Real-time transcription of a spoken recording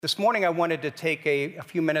This morning, I wanted to take a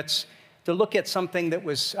few minutes to look at something that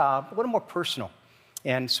was a little more personal.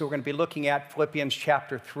 And so we're going to be looking at Philippians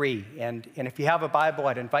chapter 3. And if you have a Bible,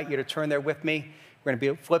 I'd invite you to turn there with me. We're going to be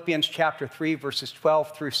at Philippians chapter 3, verses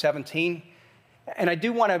 12 through 17. And I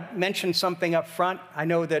do want to mention something up front. I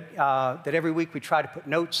know that every week we try to put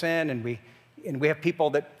notes in, and we have people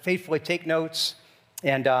that faithfully take notes.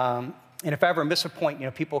 And if I ever miss a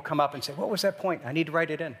point, people come up and say, "What was that point? I need to write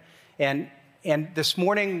it in." And this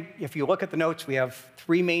morning, if you look at the notes, we have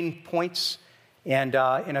three main points. And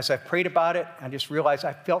as I prayed about it, I just realized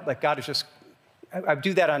I felt like God is just, I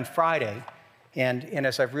do that on Friday. And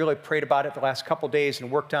as I've really prayed about it the last couple days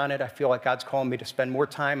and worked on it, I feel like God's calling me to spend more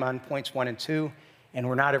time on points 1 and 2, and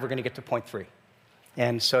we're not ever going to get to point 3.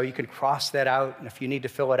 And so you can cross that out, and if you need to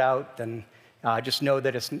fill it out, then just know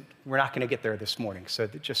that we're not going to get there this morning. So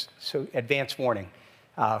advance warning.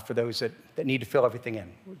 For those that need to fill everything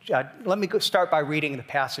in. Let me start by reading the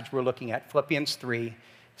passage we're looking at, Philippians 3,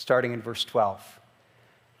 starting in verse 12.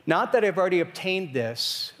 "Not that I've already obtained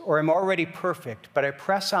this or am already perfect, but I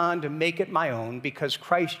press on to make it my own because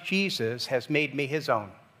Christ Jesus has made me his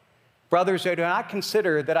own. Brothers, I do not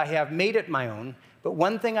consider that I have made it my own, but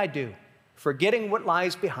one thing I do, forgetting what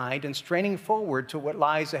lies behind and straining forward to what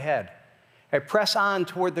lies ahead. I press on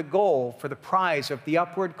toward the goal for the prize of the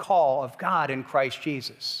upward call of God in Christ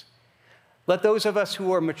Jesus. Let those of us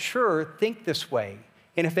who are mature think this way,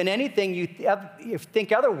 and if in anything you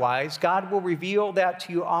think otherwise, God will reveal that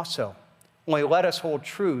to you also. Only let us hold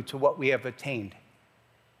true to what we have attained.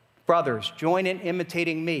 Brothers, join in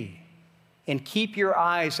imitating me, and keep your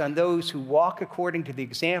eyes on those who walk according to the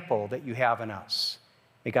example that you have in us."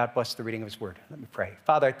 May God bless the reading of his word. Let me pray.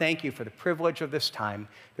 Father, I thank you for the privilege of this time,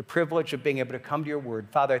 the privilege of being able to come to your word.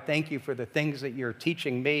 Father, I thank you for the things that you're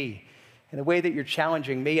teaching me and the way that you're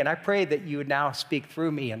challenging me. And I pray that you would now speak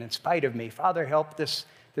through me and in spite of me. Father, help this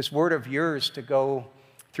word of yours to go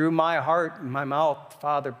through my heart and my mouth,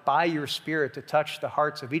 Father, by your Spirit to touch the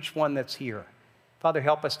hearts of each one that's here. Father,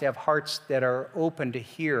 help us to have hearts that are open to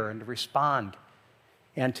hear and to respond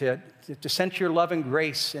and to sense your love and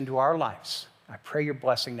grace into our lives. I pray your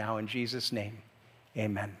blessing now in Jesus' name.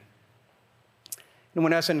 Amen. And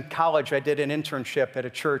when I was in college, I did an internship at a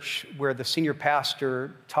church where the senior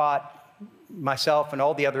pastor taught myself and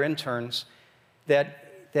all the other interns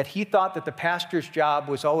that he thought that the pastor's job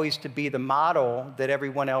was always to be the model that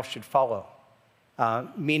everyone else should follow,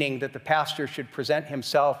 meaning that the pastor should present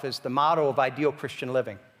himself as the model of ideal Christian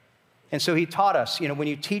living. And so he taught us, when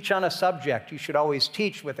you teach on a subject, you should always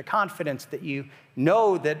teach with the confidence that you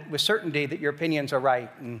know that with certainty that your opinions are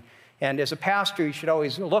right. And as a pastor, you should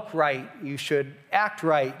always look right. You should act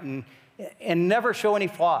right and never show any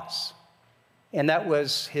flaws. And that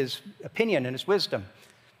was his opinion and his wisdom.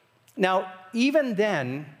 Now, even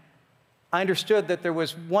then, I understood that there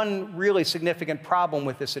was one really significant problem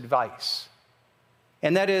with this advice.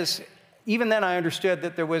 And that is, even then, I understood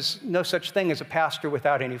that there was no such thing as a pastor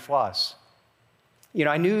without any flaws.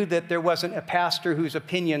 I knew that there wasn't a pastor whose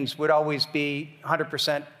opinions would always be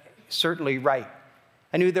 100% certainly right.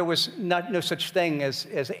 I knew there was no such thing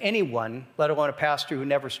as anyone, let alone a pastor who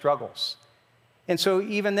never struggles. And so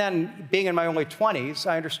even then, being in my early 20s,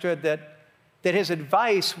 I understood that his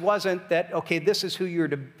advice wasn't that, okay, this is who you're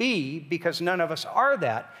to be, because none of us are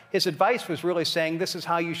that. His advice was really saying, this is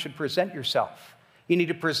how you should present yourself. You need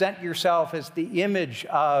to present yourself as the image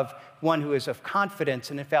of one who is of confidence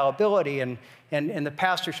and infallibility, and the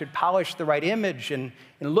pastor should polish the right image and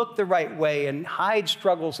look the right way and hide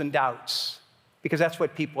struggles and doubts, because that's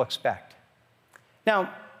what people expect.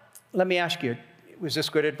 Now, let me ask you, was this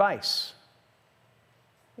good advice?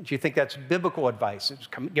 Do you think that's biblical advice? It's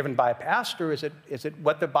given by a pastor? Is it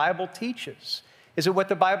what the Bible teaches? Is it what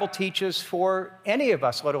the Bible teaches for any of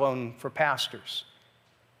us, let alone for pastors?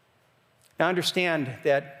 Now, understand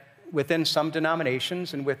that within some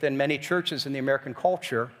denominations and within many churches in the American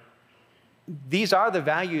culture, these are the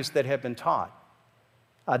values that have been taught.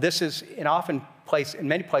 This is in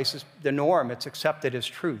many places the norm. It's accepted as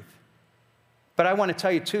truth. But I want to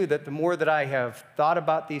tell you, too, that the more that I have thought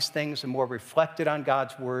about these things, the more reflected on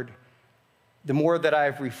God's word, the more that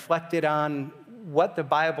I've reflected on what the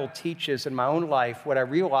Bible teaches in my own life, what I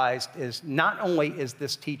realized is not only is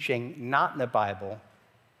this teaching not in the Bible,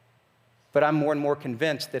 but I'm more and more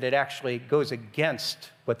convinced that it actually goes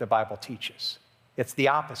against what the Bible teaches. It's the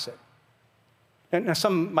opposite. Now,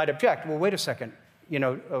 some might object, well, wait a second.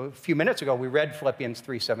 A few minutes ago, we read Philippians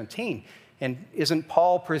 3:17. And isn't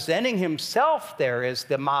Paul presenting himself there as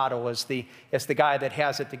the model, as the guy that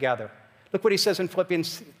has it together? Look what he says in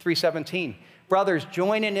Philippians 3:17. Brothers,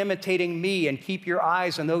 join in imitating me and keep your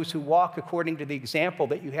eyes on those who walk according to the example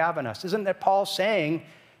that you have in us. Isn't that Paul saying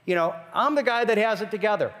I'm the guy that has it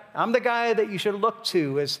together. I'm the guy that you should look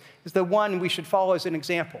to as the one we should follow as an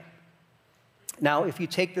example. Now, if you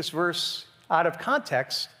take this verse out of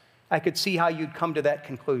context, I could see how you'd come to that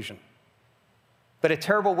conclusion. But a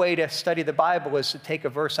terrible way to study the Bible is to take a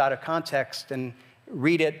verse out of context and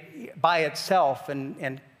read it by itself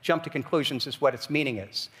and jump to conclusions as what its meaning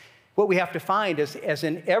is. What we have to find is, as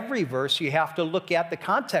in every verse, you have to look at the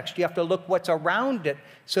context. You have to look what's around it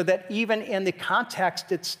so that even in the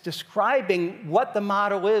context, it's describing what the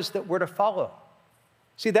model is that we're to follow.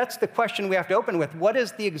 See, that's the question we have to open with. What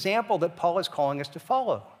is the example that Paul is calling us to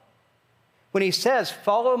follow? When he says,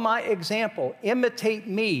 follow my example, imitate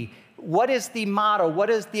me, what is the model? What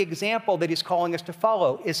is the example that he's calling us to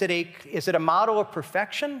follow? Is it a model of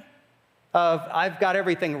perfection? Of I've got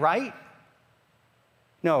everything right?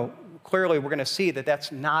 No, clearly we're going to see that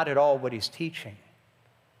that's not at all what he's teaching.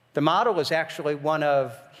 The model is actually one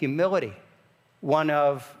of humility, one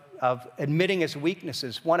of admitting his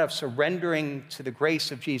weaknesses, one of surrendering to the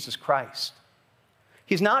grace of Jesus Christ.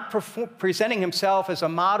 He's not presenting himself as a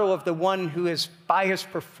model of the one who is, by his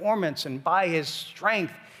performance and by his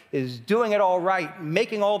strength, is doing it all right,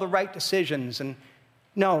 making all the right decisions. And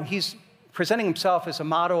no, he's presenting himself as a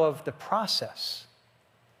model of the process,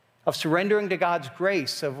 of surrendering to God's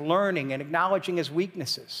grace, of learning and acknowledging his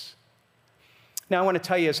weaknesses. Now, I want to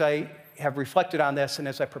tell you, as I have reflected on this and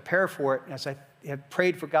as I prepare for it, and as I have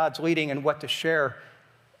prayed for God's leading and what to share,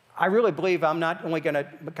 I really believe I'm not only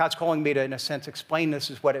God's calling me to, in a sense, explain this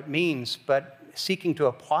is what it means, but seeking to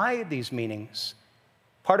apply these meanings.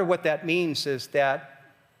 Part of what that means is that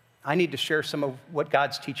I need to share some of what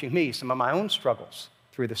God's teaching me, some of my own struggles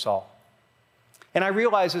through this all. And I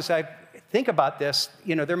realize as I think about this,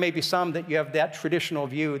 there may be some that you have that traditional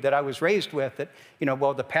view that I was raised with, that,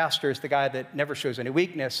 the pastor is the guy that never shows any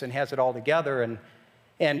weakness and has it all together. And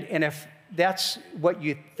if that's what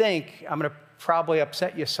you think, I'm going to probably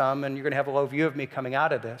upset you some, and you're going to have a low view of me coming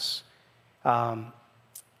out of this. But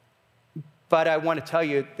I want to tell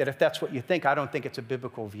you that if that's what you think, I don't think it's a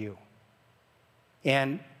biblical view.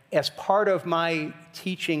 And as part of my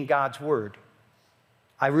teaching God's word,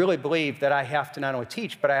 I really believe that I have to not only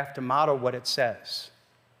teach, but I have to model what it says.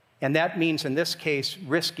 And that means, in this case,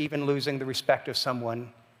 risk even losing the respect of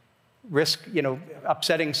someone, risk,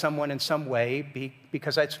 upsetting someone in some way,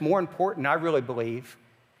 because it's more important, I really believe,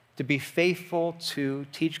 to be faithful to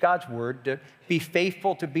teach God's word, to be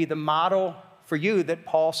faithful to be the model for you that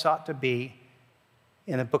Paul sought to be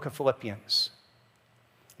in the book of Philippians.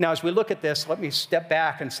 Now, as we look at this, let me step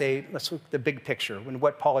back and say, let's look at the big picture and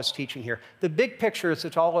what Paul is teaching here. The big picture is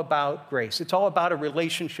it's all about grace. It's all about a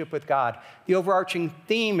relationship with God. The overarching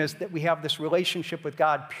theme is that we have this relationship with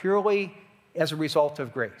God purely as a result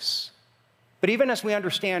of grace. But even as we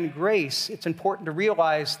understand grace, it's important to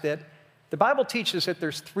realize that the Bible teaches that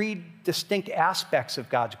there's three distinct aspects of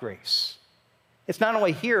God's grace. It's not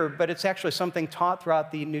only here, but it's actually something taught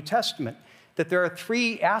throughout the New Testament, that there are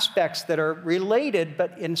three aspects that are related,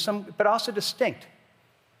 but also distinct.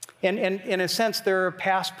 And in a sense, there are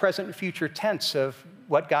past, present, and future tense of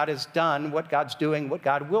what God has done, what God's doing, what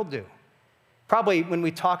God will do. Probably when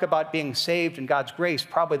we talk about being saved in God's grace,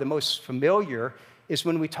 probably the most familiar is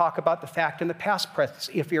when we talk about the fact in the past present.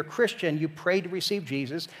 If you're a Christian, you prayed to receive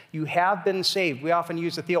Jesus, you have been saved. We often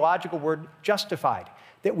use the theological word justified,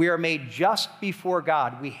 that we are made just before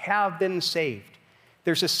God. We have been saved.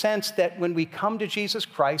 There's a sense that when we come to Jesus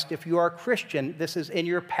Christ, if you are a Christian, this is in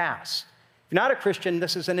your past. If you're not a Christian,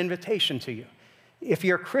 this is an invitation to you. If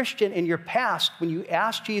you're a Christian in your past, when you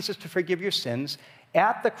ask Jesus to forgive your sins,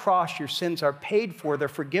 at the cross, your sins are paid for. They're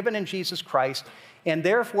forgiven in Jesus Christ. And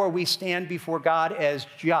therefore, we stand before God as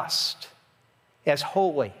just, as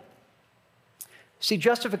holy. See,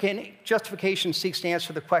 justification seeks to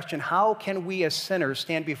answer the question, how can we as sinners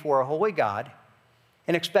stand before a holy God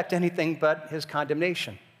and expect anything but his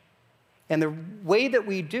condemnation? And the way that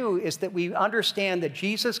we do is that we understand that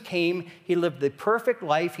Jesus came, he lived the perfect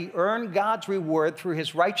life, he earned God's reward through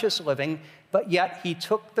his righteous living, but yet he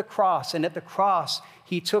took the cross, and at the cross,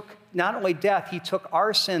 he took not only death, he took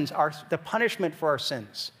our sins, the punishment for our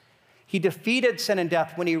sins. He defeated sin and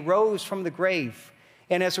death when he rose from the grave.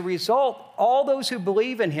 And as a result, all those who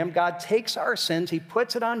believe in him, God takes our sins, he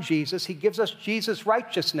puts it on Jesus, he gives us Jesus'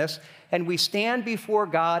 righteousness, and we stand before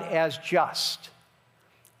God as just.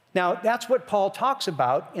 Now, that's what Paul talks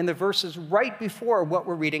about in the verses right before what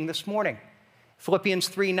we're reading this morning. Philippians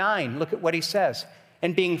 3:9, look at what he says.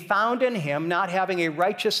 And being found in him, not having a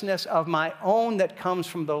righteousness of my own that comes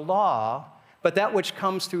from the law, but that which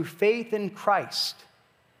comes through faith in Christ.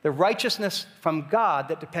 The righteousness from God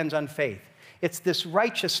that depends on faith. It's this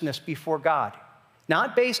righteousness before God.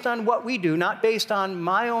 Not based on what we do, not based on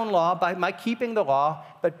my own law, by my keeping the law,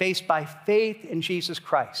 but based by faith in Jesus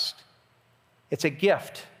Christ. It's a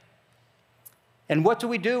gift. And what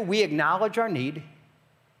do? We acknowledge our need.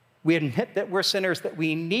 We admit that we're sinners, that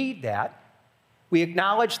we need that. We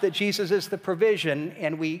acknowledge that Jesus is the provision,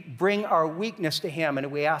 and we bring our weakness to him,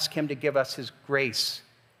 and we ask him to give us his grace,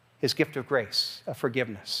 his gift of grace, of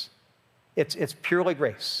forgiveness. It's purely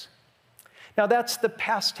grace. Now, that's the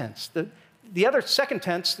past tense. The other second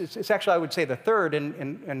tense, it's actually, I would say, the third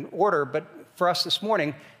in order, but for us this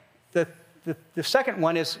morning, the second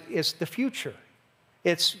one is the future.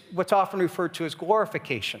 It's what's often referred to as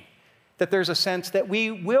glorification, that there's a sense that we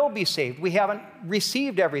will be saved. We haven't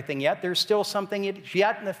received everything yet. There's still something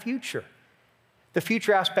yet in the future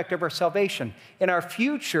aspect of our salvation. In our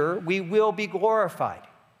future, we will be glorified.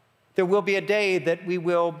 There will be a day that we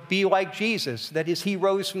will be like Jesus, that is, he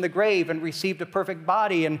rose from the grave and received a perfect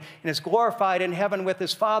body and is glorified in heaven with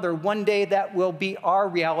his Father. One day that will be our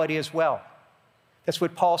reality as well. That's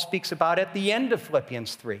what Paul speaks about at the end of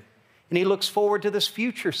Philippians 3. And he looks forward to this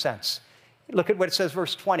future sense. Look at what it says,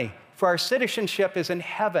 verse 20. For our citizenship is in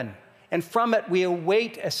heaven, and from it we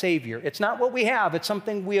await a Savior. It's not what we have, it's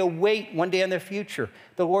something we await one day in the future,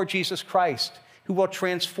 the Lord Jesus Christ, who will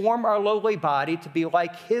transform our lowly body to be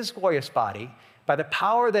like his glorious body by the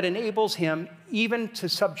power that enables him even to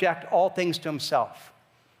subject all things to himself.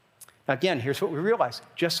 Now again, here's what we realize.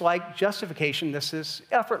 Just like justification, this is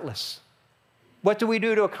effortless. What do we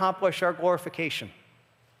do to accomplish our glorification?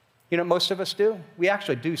 You know what most of us do? We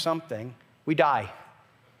actually do something. We die.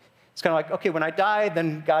 It's kind of like, okay, when I die,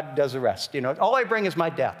 then God does the rest. You know, all I bring is my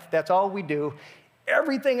death. That's all we do.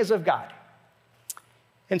 Everything is of God.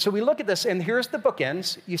 And so we look at this, and here's the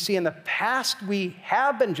bookends. You see, in the past, we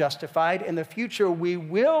have been justified. In the future, we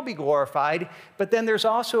will be glorified. But then there's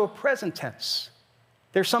also a present tense.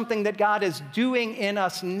 There's something that God is doing in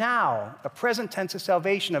us now, a present tense of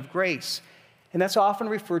salvation, of grace. And that's often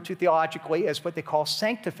referred to theologically as what they call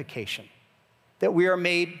sanctification, that we are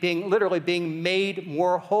literally being made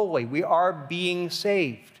more holy. We are being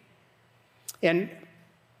saved. And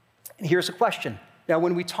here's a question. Now,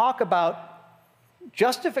 when we talk about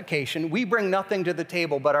justification, we bring nothing to the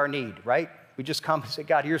table but our need, right? We just come and say,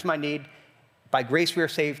 God, here's my need. By grace we are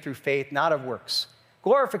saved through faith, not of works.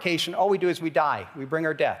 Glorification, all we do is we die. We bring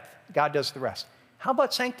our death. God does the rest. How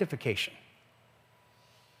about sanctification?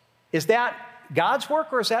 Is that God's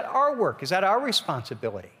work or is that our work? Is that our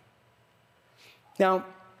responsibility? Now,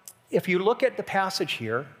 if you look at the passage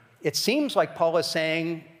here, it seems like Paul is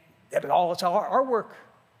saying that it's all our work.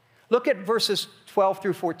 Look at verses 12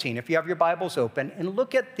 through 14, if you have your Bibles open, and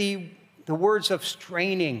look at the words of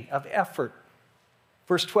straining, of effort.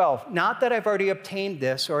 Verse 12, not that I've already obtained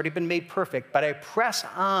this, already been made perfect, but I press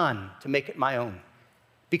on to make it my own,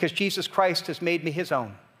 because Jesus Christ has made me his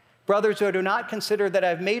own. Brothers, I do not consider that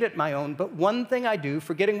I've made it my own, but one thing I do,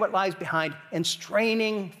 forgetting what lies behind and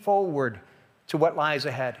straining forward to what lies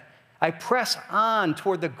ahead. I press on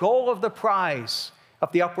toward the goal of the prize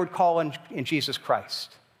of the upward call in Jesus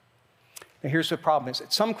Christ. Now here's the problem, is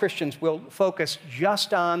that some Christians will focus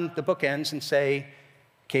just on the bookends and say,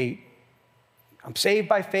 okay, I'm saved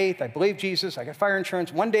by faith, I believe Jesus, I got fire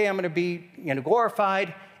insurance, one day I'm going to be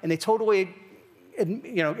glorified, and they totally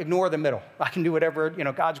ignore the middle. I can do whatever,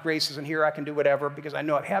 God's grace isn't here, I can do whatever, because I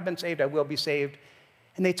know I have been saved, I will be saved.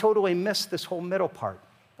 And they totally miss this whole middle part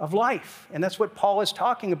of life. And that's what Paul is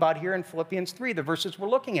talking about here in Philippians 3, the verses we're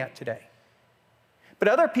looking at today. But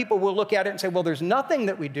other people will look at it and say, well, there's nothing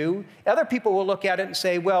that we do. Other people will look at it and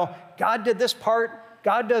say, well, God did this part,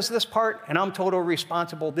 God does this part, and I'm totally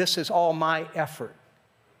responsible. This is all my effort.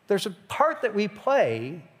 There's a part that we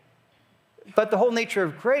play, but the whole nature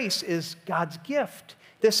of grace is God's gift.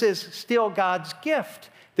 This is still God's gift.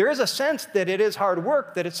 There is a sense that it is hard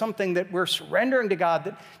work, that it's something that we're surrendering to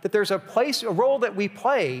God, that there's a role that we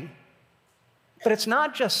play, but it's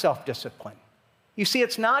not just self-discipline. You see,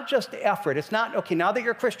 it's not just effort. It's not, okay, now that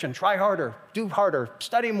you're a Christian, try harder, do harder,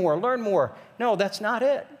 study more, learn more. No, that's not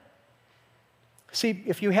it. See,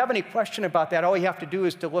 if you have any question about that, all you have to do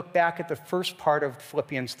is to look back at the first part of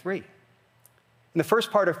Philippians 3. In the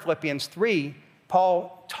first part of Philippians 3,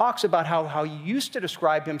 Paul talks about how he used to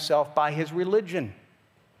describe himself by his religion,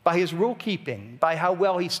 by his rule keeping, by how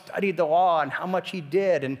well he studied the law and how much he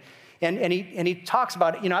did. And he talks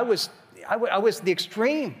about, I was the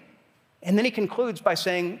extreme. And then he concludes by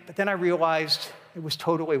saying, but then I realized it was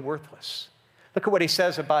totally worthless. Look at what he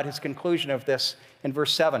says about his conclusion of this in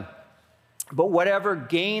verse 7. But whatever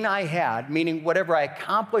gain I had, meaning whatever I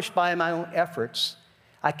accomplished by my own efforts,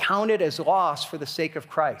 I counted as loss for the sake of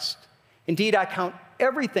Christ. Indeed, I count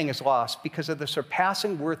everything is lost because of the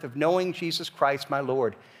surpassing worth of knowing Jesus Christ, my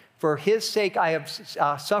Lord. For his sake I have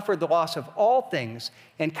suffered the loss of all things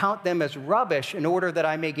and count them as rubbish in order that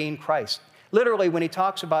I may gain Christ. Literally, when he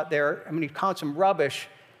talks about there, he counts them rubbish,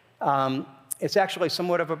 it's actually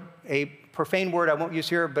somewhat of a profane word I won't use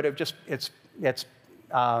here, but it's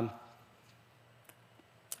a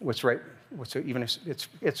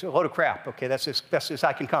load of crap. Okay, that's as best as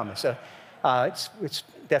I can come. That's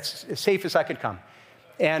as safe as I could come.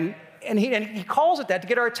 And he calls it that to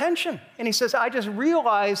get our attention. And he says, I just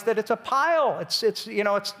realized that it's a pile.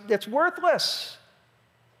 It's worthless.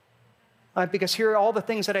 Because here are all the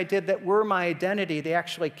things that I did that were my identity. They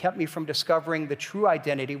actually kept me from discovering the true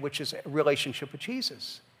identity, which is a relationship with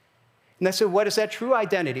Jesus. And I said, what is that true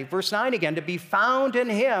identity? Verse 9 again, to be found in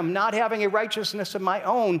him, not having a righteousness of my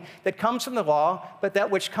own that comes from the law, but that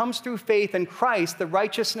which comes through faith in Christ, the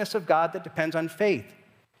righteousness of God that depends on faith.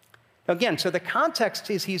 Now again, so the context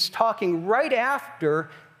is he's talking right after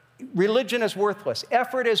religion is worthless,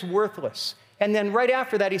 effort is worthless. And then right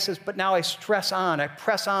after that, he says, but now I stress on, I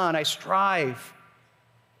press on, I strive.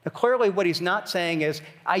 Now clearly what he's not saying is,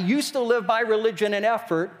 I used to live by religion and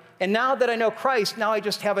effort, and now that I know Christ, now I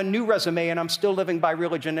just have a new resume and I'm still living by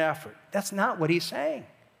religion and effort. That's not what he's saying.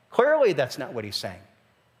 Clearly that's not what he's saying.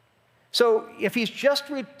 So if he's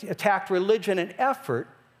just attacked religion and effort,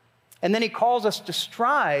 and then he calls us to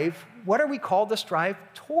strive, what are we called to strive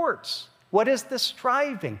towards? What is the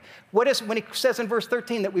striving? When he says in verse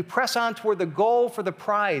 13 that we press on toward the goal for the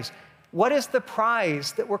prize, what is the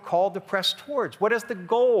prize that we're called to press towards? What is the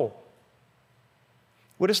goal?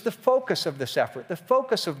 What is the focus of this effort, the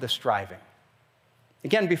focus of the striving?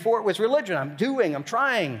 Again, before it was religion, I'm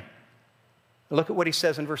trying. Look at what he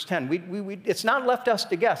says in verse 10. It's not left us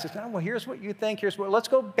to guess. It's not, well, here's what you think, let's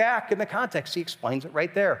go back in the context. He explains it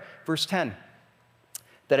right there. Verse 10,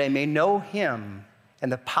 that I may know him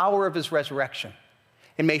and the power of his resurrection,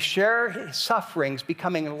 and may share his sufferings,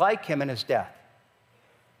 becoming like him in his death.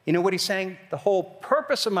 You know what he's saying? The whole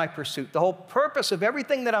purpose of my pursuit, the whole purpose of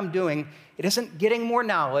everything that I'm doing, it isn't getting more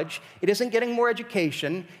knowledge, it isn't getting more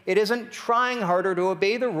education, it isn't trying harder to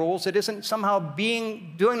obey the rules, it isn't somehow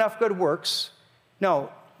doing enough good works. No,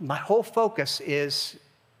 my whole focus is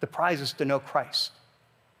the prize is to know Christ.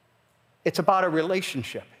 It's about a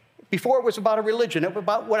relationship. Before it was about a religion, it was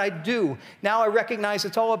about what I do. Now I recognize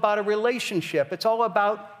it's all about a relationship. It's all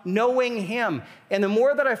about knowing him. And the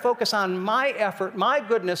more that I focus on my effort, my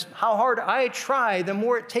goodness, how hard I try, the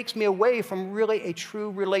more it takes me away from really a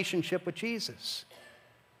true relationship with Jesus.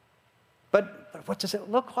 But what does it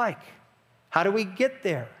look like? How do we get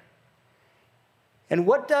there? And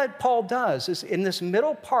what Paul does is in this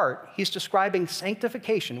middle part, he's describing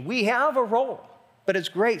sanctification. We have a role, but it's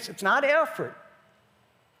grace. It's not effort.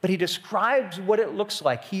 But he describes what it looks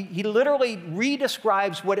like. He literally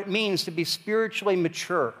redescribes what it means to be spiritually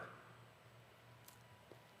mature.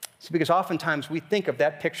 So because oftentimes we think of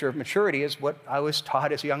that picture of maturity as what I was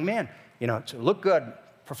taught as a young man. To look good,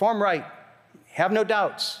 perform right, have no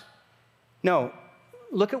doubts. No,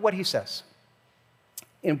 look at what he says.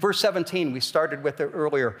 In verse 17, we started with it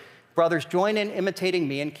earlier. Brothers, join in imitating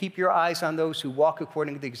me and keep your eyes on those who walk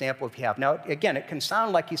according to the example you have. Now, again, it can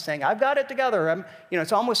sound like he's saying, I've got it together.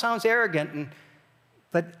 It almost sounds arrogant.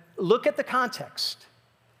 But look at the context.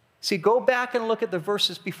 See, go back and look at the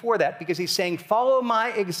verses before that because he's saying, follow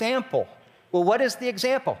my example. Well, what is the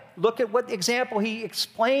example? Look at what example he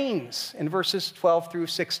explains in verses 12 through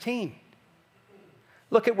 16.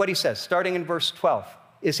 Look at what he says, starting in verse 12.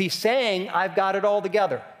 Is he saying, I've got it all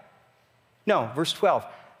together? No, verse 12.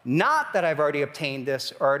 Not that I've already obtained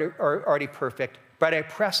this or already perfect, but I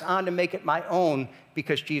press on to make it my own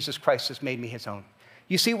because Jesus Christ has made me his own.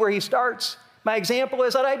 You see where he starts? My example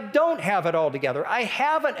is that I don't have it all together. I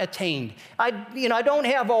haven't attained. I don't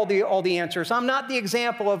have all the answers. I'm not the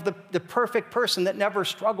example of the perfect person that never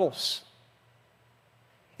struggles.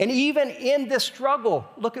 And even in this struggle,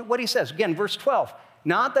 look at what he says. Again, verse 12.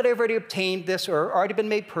 Not that I've already obtained this or already been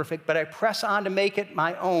made perfect, but I press on to make it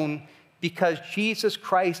my own because Jesus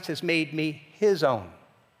Christ has made me his own.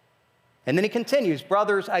 And then he continues,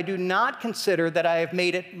 brothers, I do not consider that I have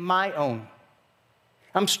made it my own.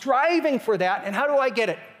 I'm striving for that, and how do I get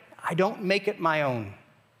it? I don't make it my own.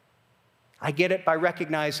 I get it by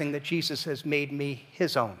recognizing that Jesus has made me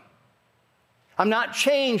his own. I'm not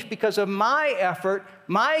changed because of my effort,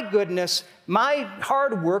 my goodness, my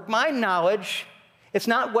hard work, my knowledge. It's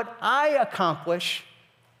not what I accomplish.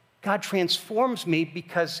 God transforms me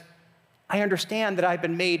because I understand that I've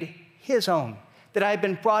been made his own, that I've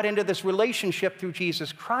been brought into this relationship through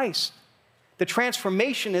Jesus Christ. The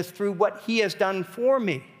transformation is through what he has done for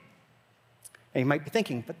me. And you might be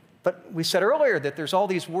thinking, but But we said earlier that there's all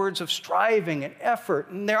these words of striving and effort,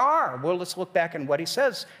 and there are. Well, let's look back at what he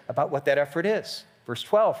says about what that effort is. Verse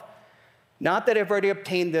 12, not that I've already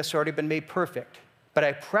obtained this, already been made perfect, but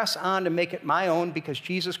I press on to make it my own because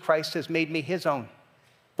Jesus Christ has made me his own.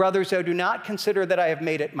 Brothers, I do not consider that I have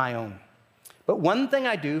made it my own. But one thing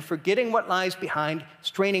I do, forgetting what lies behind,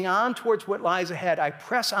 straining on towards what lies ahead, I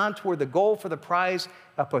press on toward the goal for the prize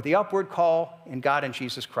of the upward call in God and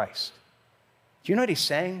Jesus Christ. Do you know what he's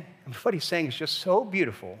saying? I mean, what he's saying is just so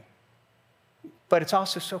beautiful, but it's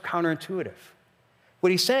also so counterintuitive.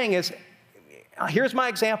 What he's saying is, here's my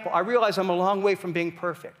example. I realize I'm a long way from being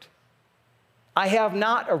perfect. I have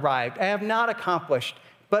not arrived. I have not accomplished.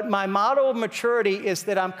 But my model of maturity is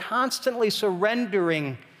that I'm constantly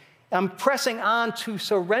surrendering. I'm pressing on to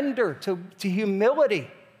surrender, to humility.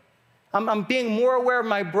 I'm being more aware of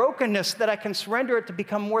my brokenness that I can surrender it to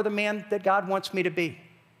become more the man that God wants me to be.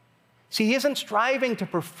 See, he isn't striving to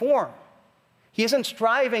perform. He isn't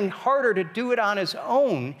striving harder to do it on his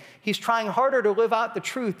own. He's trying harder to live out the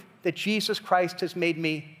truth that Jesus Christ has made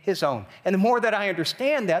me his own. And the more that I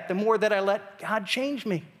understand that, the more that I let God change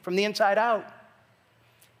me from the inside out.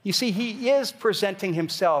 You see, he is presenting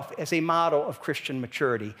himself as a model of Christian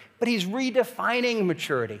maturity, but he's redefining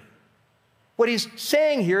maturity. What he's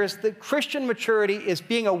saying here is that Christian maturity is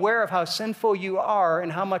being aware of how sinful you are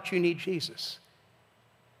and how much you need Jesus.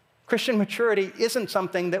 Christian maturity isn't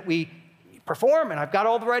something that we perform and I've got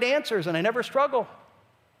all the right answers and I never struggle.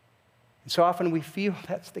 And so often we feel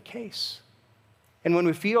that's the case. And when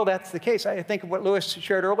we feel that's the case, I think of what Lewis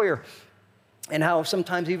shared earlier and how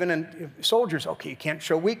sometimes even in soldiers, okay, you can't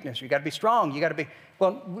show weakness. You got to be strong. You got to be,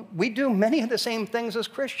 well, we do many of the same things as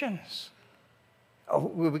Christians.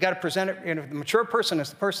 We got to present it, the mature person is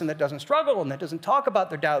the person that doesn't struggle and that doesn't talk about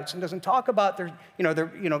their doubts and doesn't talk about their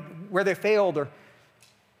where they failed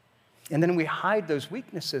and then we hide those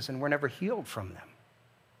weaknesses and we're never healed from them.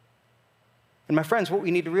 And my friends, what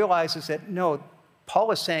we need to realize is that, no,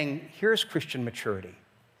 Paul is saying, here's Christian maturity.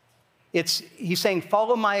 He's saying,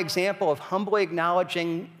 follow my example of humbly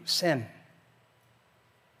acknowledging sin,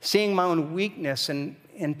 seeing my own weakness and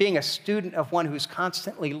being a student of one who's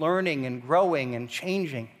constantly learning and growing and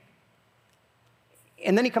changing.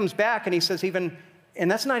 And then he comes back and he says and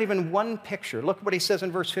that's not even one picture. Look what he says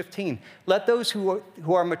in verse 15. Let those who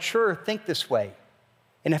are mature think this way.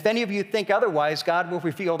 And if any of you think otherwise, God will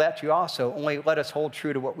reveal that to you also. Only let us hold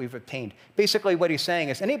true to what we've obtained. Basically, what he's saying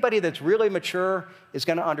is anybody that's really mature is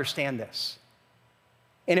going to understand this.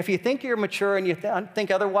 And if you think you're mature and you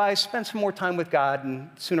think otherwise, spend some more time with God, and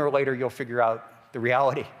sooner or later you'll figure out the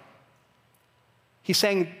reality. He's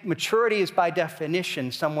saying maturity is by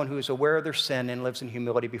definition someone who is aware of their sin and lives in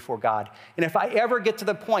humility before God. And if I ever get to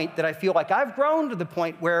the point that I feel like I've grown to the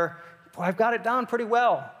point where I've got it down pretty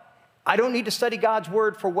well, I don't need to study God's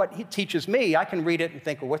word for what he teaches me. I can read it and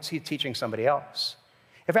think, well, what's he teaching somebody else?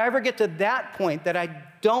 If I ever get to that point that I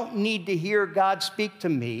don't need to hear God speak to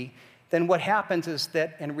me, then what happens is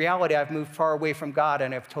that in reality, I've moved far away from God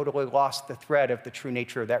and I've totally lost the thread of the true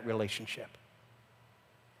nature of that relationship.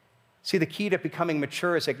 See, the key to becoming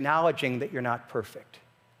mature is acknowledging that you're not perfect.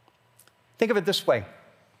 Think of it this way.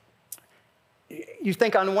 You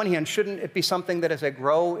think on one hand, shouldn't it be something that as I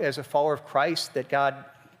grow as a follower of Christ, that God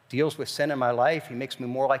deals with sin in my life, he makes me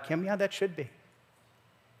more like him? Yeah, that should be.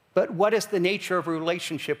 But what is the nature of a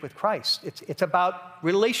relationship with Christ? It's about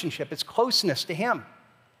relationship. It's closeness to him.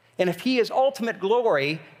 And if he is ultimate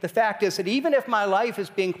glory, the fact is that even if my life is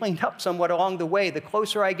being cleaned up somewhat along the way, the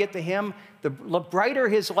closer I get to him, the brighter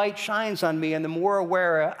his light shines on me and the more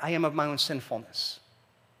aware I am of my own sinfulness.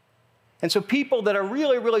 And so people that are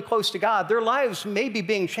really, really close to God, their lives may be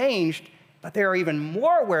being changed, but they are even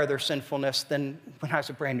more aware of their sinfulness than when I was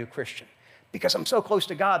a brand new Christian. Because I'm so close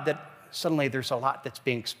to God that suddenly there's a lot that's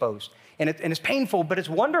being exposed. And it's painful, but it's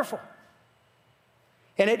wonderful.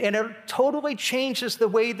 And it totally changes the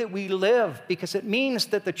way that we live, because it means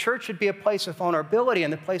that the church should be a place of vulnerability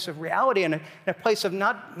and a place of reality and a place of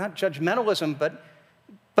not judgmentalism,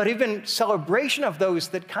 but even celebration of those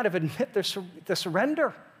that kind of admit the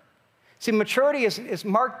surrender. See, maturity is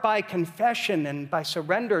marked by confession and by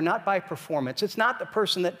surrender, not by performance. It's not the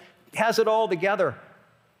person that has it all together.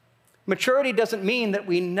 Maturity doesn't mean that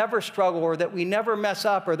we never struggle or that we never mess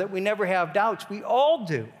up or that we never have doubts. We all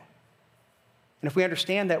do. And if we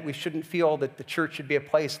understand that, we shouldn't feel that the church should be a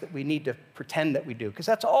place that we need to pretend that we do, because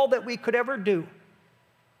that's all that we could ever do.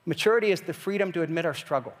 Maturity is the freedom to admit our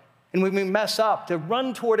struggle. And when we mess up, to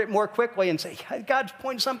run toward it more quickly and say, God's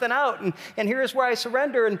pointing something out, and here's where I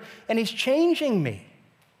surrender, and he's changing me.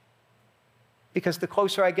 Because the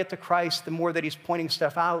closer I get to Christ, the more that he's pointing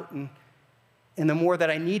stuff out, and the more that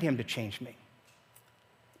I need him to change me.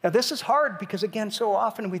 Now, this is hard because, again, so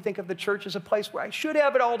often we think of the church as a place where I should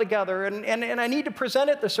have it all together and I need to present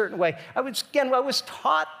it a certain way. I was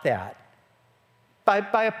taught that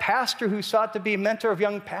by a pastor who sought to be a mentor of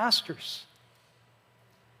young pastors.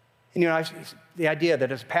 And, the idea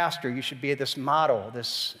that as a pastor, you should be this model,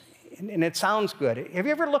 and it sounds good. Have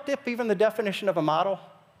you ever looked up even the definition of a model?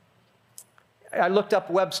 I looked up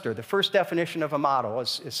Webster. The first definition of a model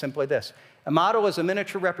is simply this. A model is a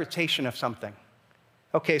miniature representation of something.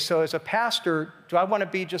 Okay, so as a pastor, do I want to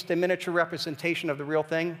be just a miniature representation of the real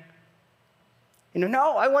thing?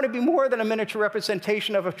 No, I want to be more than a miniature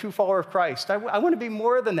representation of a true follower of Christ. I want to be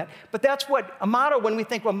more than that. But that's what a model, when we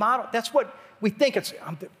think of a model, that's what we think it's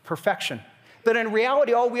perfection. But in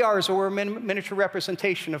reality, all we are is we're a miniature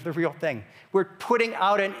representation of the real thing. We're putting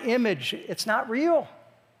out an image. It's not real.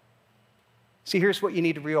 See, here's what you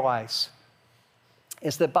need to realize,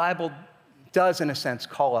 is the Bible does, in a sense,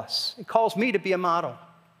 call us. It calls me to be a model.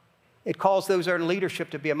 It calls those who are in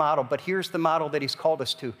leadership to be a model, but here's the model that he's called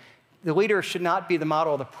us to. The leader should not be the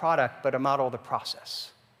model of the product, but a model of the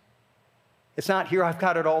process. It's not here, I've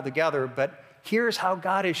got it all together, but here's how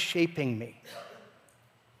God is shaping me.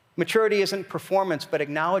 Maturity isn't performance, but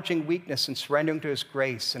acknowledging weakness and surrendering to his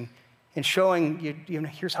grace and showing,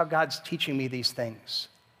 here's how God's teaching me these things.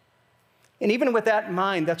 And even with that in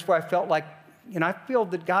mind, that's where I felt like, I feel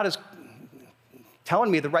that God is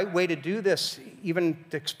telling me the right way to do this, even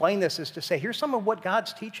to explain this, is to say, here's some of what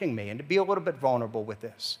God's teaching me, and to be a little bit vulnerable with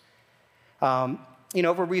this.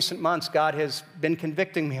 Over recent months, God has been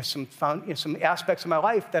convicting me of some aspects of my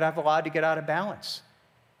life that I've allowed to get out of balance.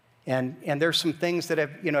 And there's some things that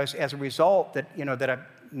have, as a result, that I've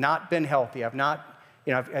not been healthy. I've not,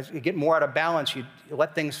 as you get more out of balance, you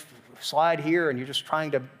let things slide here, and you're just trying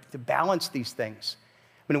to balance these things.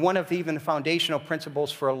 I mean, one of even the foundational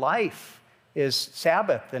principles for life is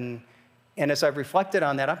Sabbath. And as I've reflected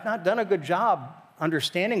on that, I've not done a good job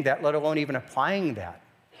understanding that, let alone even applying that.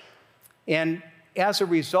 And as a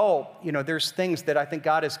result, there's things that I think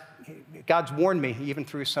God's warned me, even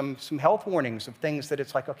through some health warnings of things that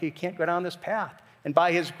it's like, okay, you can't go down this path. And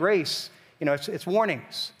by his grace, it's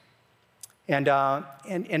warnings. And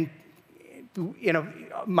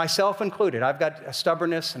myself included, I've got a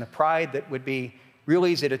stubbornness and a pride that would be real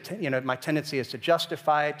easy to, my tendency is to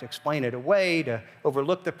justify it, to explain it away, to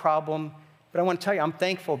overlook the problem. But I want to tell you, I'm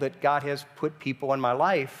thankful that God has put people in my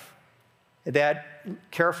life that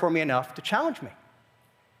care for me enough to challenge me.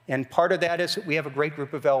 And part of that is that we have a great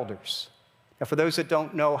group of elders. Now, for those that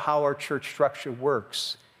don't know how our church structure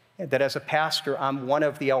works, that as a pastor, I'm one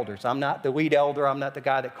of the elders. I'm not the lead elder. I'm not the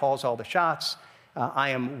guy that calls all the shots. I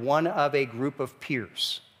am one of a group of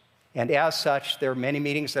peers. And as such, there are many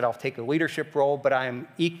meetings that I'll take a leadership role, but I am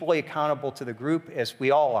equally accountable to the group as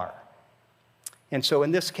we all are. And so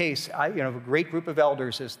in this case, I have a great group of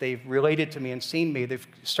elders, as they've related to me and seen me, they've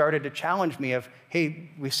started to challenge me of, hey,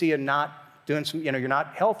 we see you not doing you're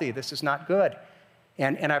not healthy. This is not good.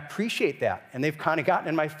 And I appreciate that. And they've kind of gotten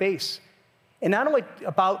in my face. And not only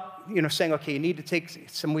about, saying, okay, you need to take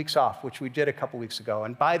some weeks off, which we did a couple weeks ago.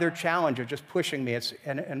 And by their challenge of just pushing me,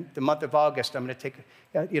 in the month of August, I'm going to take,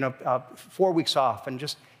 4 weeks off. And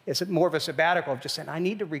just, it's more of a sabbatical of just saying, I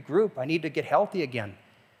need to regroup. I need to get healthy again.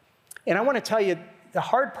 And I want to tell you, the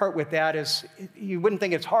hard part with that is, you wouldn't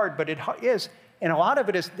think it's hard, but it is. And a lot of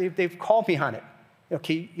it is, they've called me on it.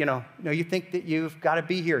 Okay, you think that you've got to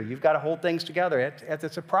be here. You've got to hold things together.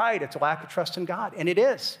 It's a pride. It's a lack of trust in God. And it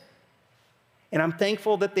is. And I'm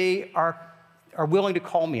thankful that they are willing to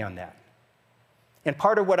call me on that. And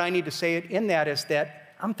part of what I need to say in that is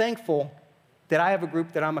that I'm thankful that I have a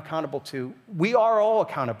group that I'm accountable to. We are all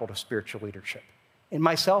accountable to spiritual leadership, and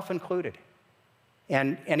myself included.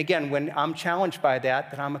 And again, when I'm challenged by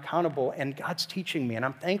that I'm accountable, and God's teaching me, and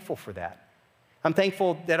I'm thankful for that. I'm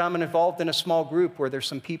thankful that I'm involved in a small group where there's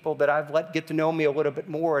some people that I've let get to know me a little bit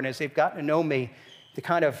more, and as they've gotten to know me, to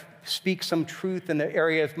kind of speak some truth in the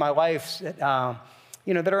area of my life that,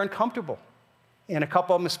 that are uncomfortable. And a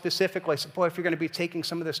couple of them specifically said, boy, if you're going to be taking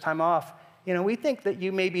some of this time off, we think that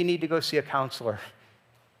you maybe need to go see a counselor.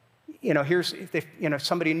 Here's, if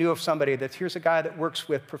somebody knew of somebody here's a guy that works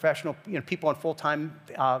with professional, people in full-time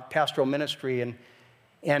pastoral ministry,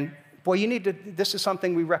 and boy, this is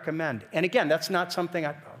something we recommend. And again, that's not something,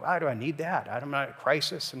 why do I need that? I'm not in a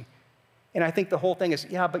crisis. And I think the whole thing is,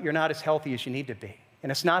 yeah, but you're not as healthy as you need to be.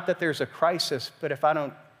 And it's not that there's a crisis, but if I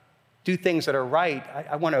don't do things that are right,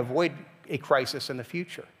 I want to avoid a crisis in the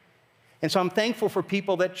future. And so I'm thankful for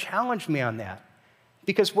people that challenge me on that.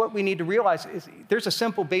 Because what we need to realize is there's a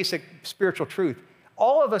simple, basic spiritual truth.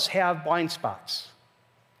 All of us have blind spots.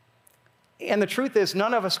 And the truth is,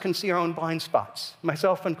 none of us can see our own blind spots,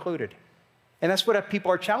 myself included. And that's what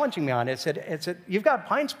people are challenging me on. It's that you've got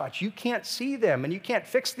blind spots. You can't see them, and you can't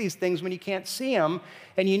fix these things when you can't see them.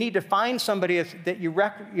 And you need to find somebody that you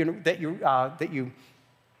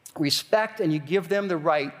respect, and you give them the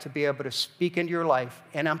right to be able to speak into your life.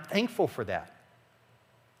 And I'm thankful for that.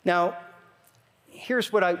 Now,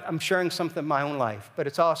 here's what I'm sharing something in my own life, but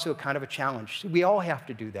it's also kind of a challenge. We all have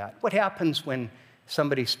to do that. What happens when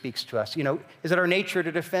somebody speaks to us? Is it our nature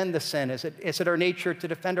to defend the sin? Is it our nature to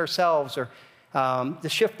defend ourselves, or to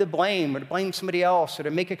shift the blame, or to blame somebody else, or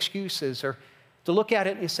to make excuses, or to look at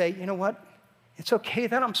it and say, you know what? It's okay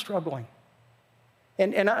that I'm struggling.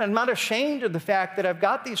 And I'm not ashamed of the fact that I've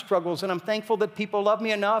got these struggles, and I'm thankful that people love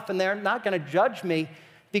me enough and they're not going to judge me,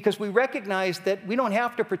 because we recognize that we don't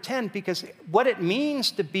have to pretend, because what it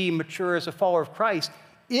means to be mature as a follower of Christ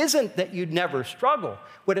isn't that you'd never struggle.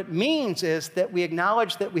 What it means is that we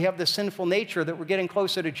acknowledge that we have the sinful nature, that we're getting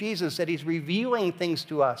closer to Jesus, that he's revealing things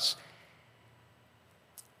to us.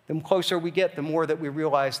 The closer we get, the more that we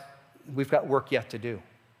realize we've got work yet to do.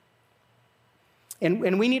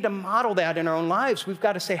 And we need to model that in our own lives. We've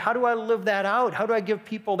got to say, how do I live that out? How do I give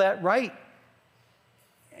people that right?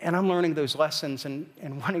 And I'm learning those lessons and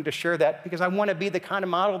wanting to share that, because I want to be the kind of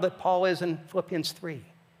model that Paul is in Philippians 3.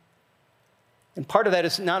 And part of that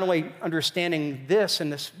is not only understanding this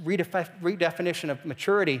and this redefinition of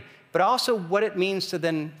maturity, but also what it means to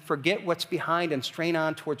then forget what's behind and strain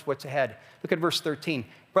on towards what's ahead. Look at verse 13.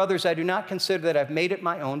 Brothers, I do not consider that I've made it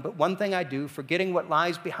my own, but one thing I do, forgetting what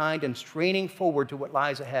lies behind and straining forward to what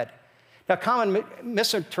lies ahead. Now, a common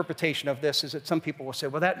misinterpretation of this is that some people will say,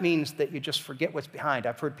 well, that means that you just forget what's behind.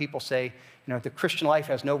 I've heard people say, the Christian life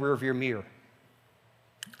has no rearview mirror.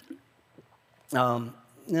 No,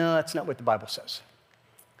 that's not what the Bible says.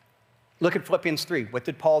 Look at Philippians 3. What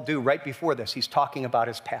did Paul do right before this? He's talking about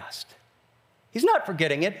his past. He's not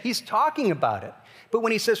forgetting it. He's talking about it. But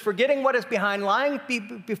when he says forgetting what is behind, lying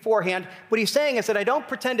beforehand, what he's saying is that I don't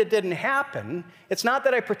pretend it didn't happen. It's not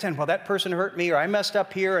that I pretend, well, that person hurt me, or I messed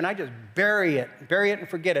up here, and I just bury it and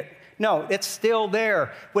forget it. No, it's still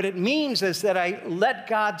there. What it means is that I let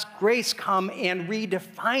God's grace come and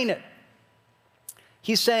redefine it.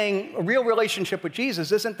 He's saying a real relationship with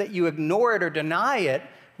Jesus isn't that you ignore it or deny it.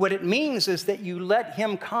 What it means is that you let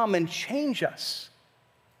him come and change us.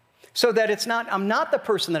 So that I'm not the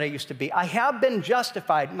person that I used to be. I have been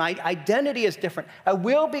justified. My identity is different. I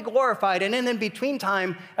will be glorified. And in between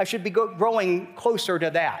time, I should be growing closer to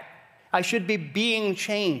that. I should be being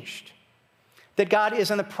changed. That God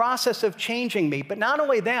is in the process of changing me. But not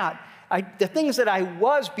only that, the things that I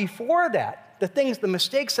was before that, the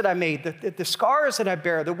mistakes that I made, the scars that I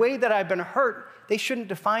bear, the way that I've been hurt, they shouldn't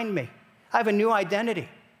define me. I have a new identity.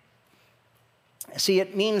 See,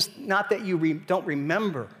 it means not that you don't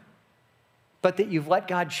remember, but that you've let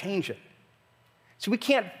God change it. So we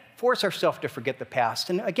can't force ourselves to forget the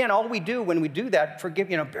past. And again, all we do when we do that,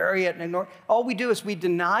 bury it and ignore, all we do is we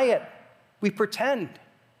deny it. We pretend.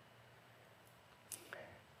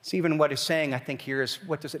 So even what it's saying, I think, here is,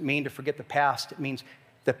 what does it mean to forget the past? It means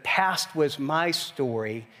the past was my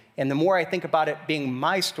story, and the more I think about it being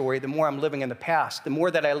my story, the more I'm living in the past. The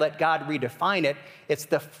more that I let God redefine it, it's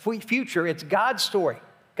the future, it's God's story.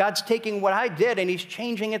 God's taking what I did and he's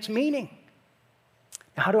changing its meaning.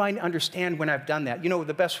 Now, how do I understand when I've done that?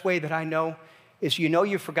 The best way that I know is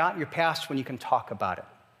you've forgotten your past when you can talk about it.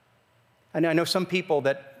 And I know some people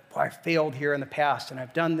that, I failed here in the past, and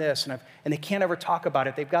I've done this, and they can't ever talk about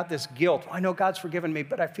it. They've got this guilt. I know God's forgiven me,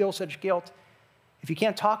 but I feel such guilt. If you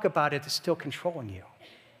can't talk about it, it's still controlling you.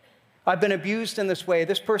 I've been abused in this way.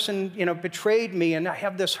 This person, betrayed me, and I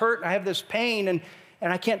have this hurt, and I have this pain, and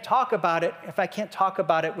I can't talk about it. If I can't talk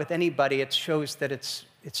about it with anybody, it shows that it's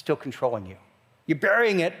still controlling you. You're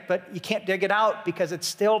burying it, but you can't dig it out because it's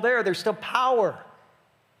still there. There's still power.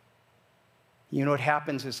 What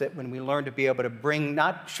happens is that when we learn to be able to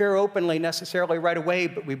not share openly necessarily right away,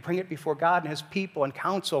 but we bring it before God and his people and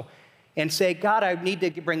counsel and say, God, I need to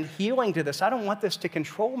bring healing to this. I don't want this to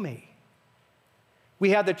control me. We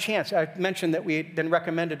had the chance. I mentioned that we had been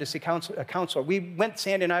recommended to see a counselor.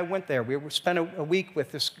 Sandy and I went there. We spent a week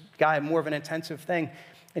with this guy, more of an intensive thing,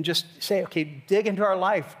 and just say, okay, dig into our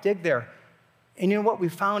life, dig there. And you know what? We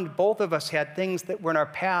found both of us had things that were in our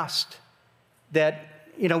past that,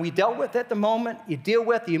 we dealt with at the moment, you deal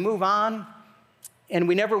with, you move on, and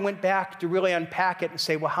we never went back to really unpack it and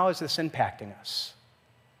say, well, how is this impacting us?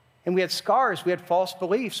 And we had scars, we had false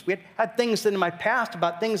beliefs, we had things in my past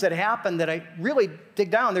about things that happened that I really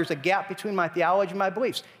dig down. There's a gap between my theology and my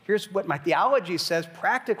beliefs. Here's what my theology says.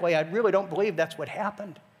 Practically, I really don't believe that's what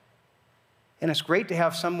happened. And it's great to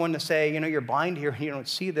have someone to say, you're blind here and you don't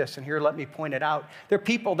see this, and here, let me point it out. There are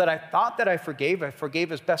people that I thought that I forgave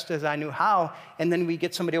as best as I knew how, and then we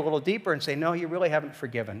get somebody a little deeper and say, no, you really haven't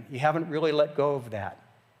forgiven. You haven't really let go of that.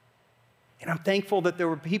 And I'm thankful that there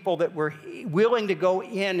were people that were willing to go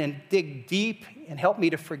in and dig deep and help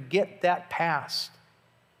me to forget that past.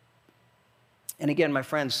 And again, my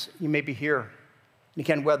friends, you may be here. And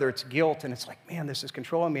again, whether it's guilt and it's like, man, this is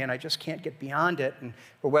controlling me and I just can't get beyond it,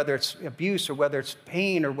 or whether it's abuse or whether it's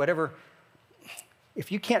pain or whatever,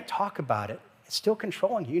 if you can't talk about it, it's still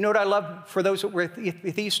controlling you. You know what I love for those that were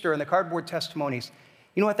with Easter and the cardboard testimonies?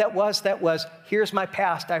 You know what that was? That was, here's my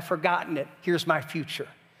past, I've forgotten it, here's my future.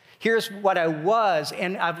 Here's what I was,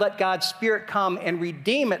 and I've let God's Spirit come and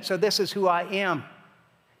redeem it, so this is who I am.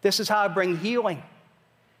 This is how I bring healing.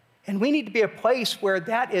 And we need to be a place where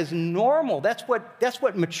that is normal. That's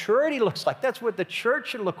what maturity looks like. That's what the church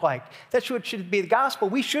should look like. That's what should be the gospel.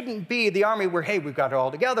 We shouldn't be the army where, hey, we've got it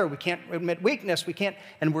all together. We can't admit weakness. We can't,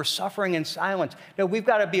 and we're suffering in silence. No, we've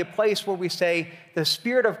got to be a place where we say the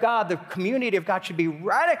Spirit of God, the community of God should be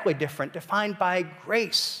radically different, defined by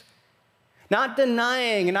grace. Not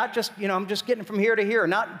denying, and not just, I'm just getting from here to here,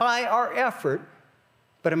 not by our effort,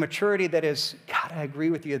 but a maturity that is, God, I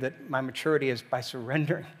agree with you that my maturity is by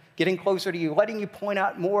surrendering. Getting closer to you, letting you point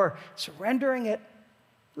out more, surrendering it,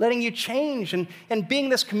 letting you change, and being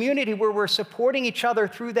this community where we're supporting each other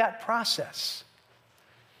through that process.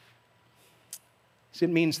 So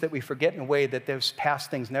it means that we forget in a way that those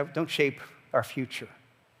past things don't shape our future.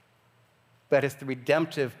 But it's the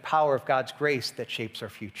redemptive power of God's grace that shapes our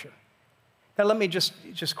future. Now let me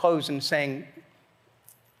just close in saying,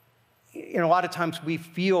 a lot of times we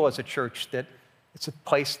feel as a church that it's a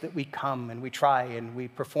place that we come and we try and we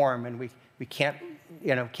perform and we can't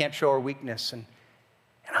show our weakness. And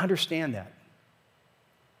I understand that.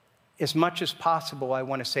 As much as possible, I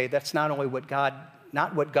want to say that's not only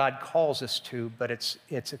not what God calls us to, but it's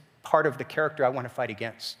a part of the character I want to fight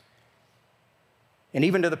against. And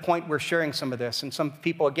even to the point we're sharing some of this, and some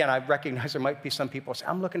people, again, I recognize there might be some people say,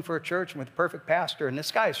 I'm looking for a church with a perfect pastor, and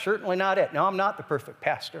this guy is certainly not it. No, I'm not the perfect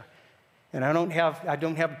pastor. And I don't have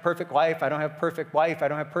a perfect life. I don't have a perfect wife. I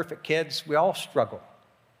don't have perfect kids. We all struggle.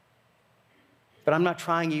 But I'm not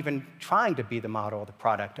trying to be the model of the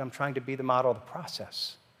product. I'm trying to be the model of the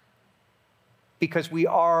process. Because we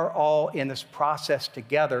are all in this process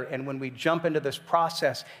together. And when we jump into this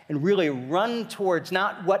process and really run towards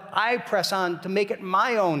not what I press on to make it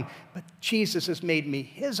my own, but Jesus has made me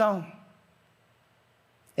his own.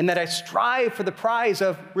 And that I strive for the prize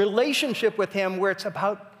of relationship with him, where it's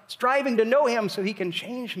about striving to know him so he can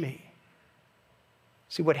change me.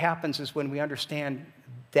 See, what happens is when we understand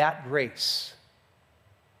that grace,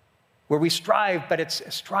 where we strive, but it's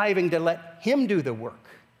striving to let him do the work,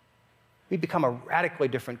 we become a radically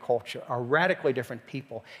different culture, a radically different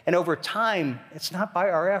people. And over time, it's not by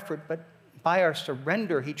our effort, but by our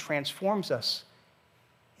surrender, he transforms us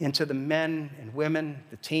into the men and women,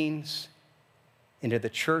 the teens, into the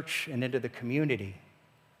church and into the community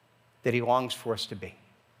that he longs for us to be.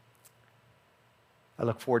 I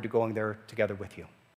look forward to going there together with you.